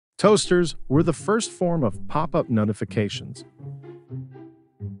Toasters were the first form of pop-up notifications.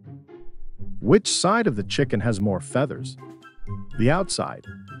 Which side of the chicken has more feathers? The outside.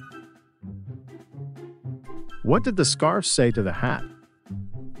 What did the scarf say to the hat?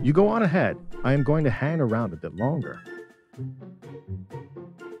 You go on ahead. I am going to hang around a bit longer.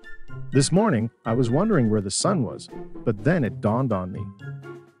 This morning, I was wondering where the sun was, but then it dawned on me.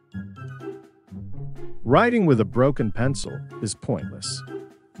 Writing with a broken pencil is pointless.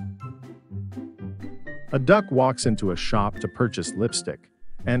 A duck walks into a shop to purchase lipstick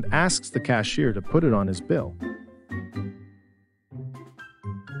and asks the cashier to put it on his bill.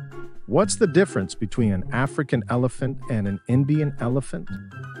 What's the difference between an African elephant and an Indian elephant?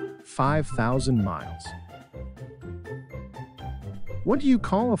 5,000 miles. What do you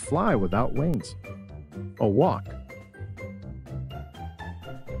call a fly without wings? A walk.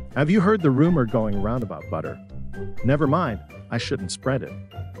 Have you heard the rumor going around about butter? Never mind, I shouldn't spread it.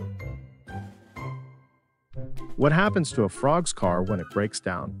 What happens to a frog's car when it breaks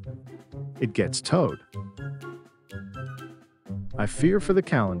down? It gets towed. I fear for the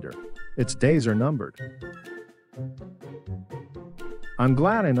calendar. Its days are numbered. I'm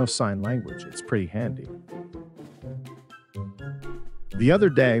glad I know sign language. It's pretty handy. The other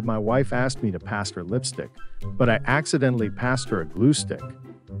day, my wife asked me to pass her lipstick, but I accidentally passed her a glue stick.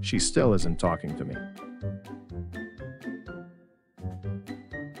 She still isn't talking to me.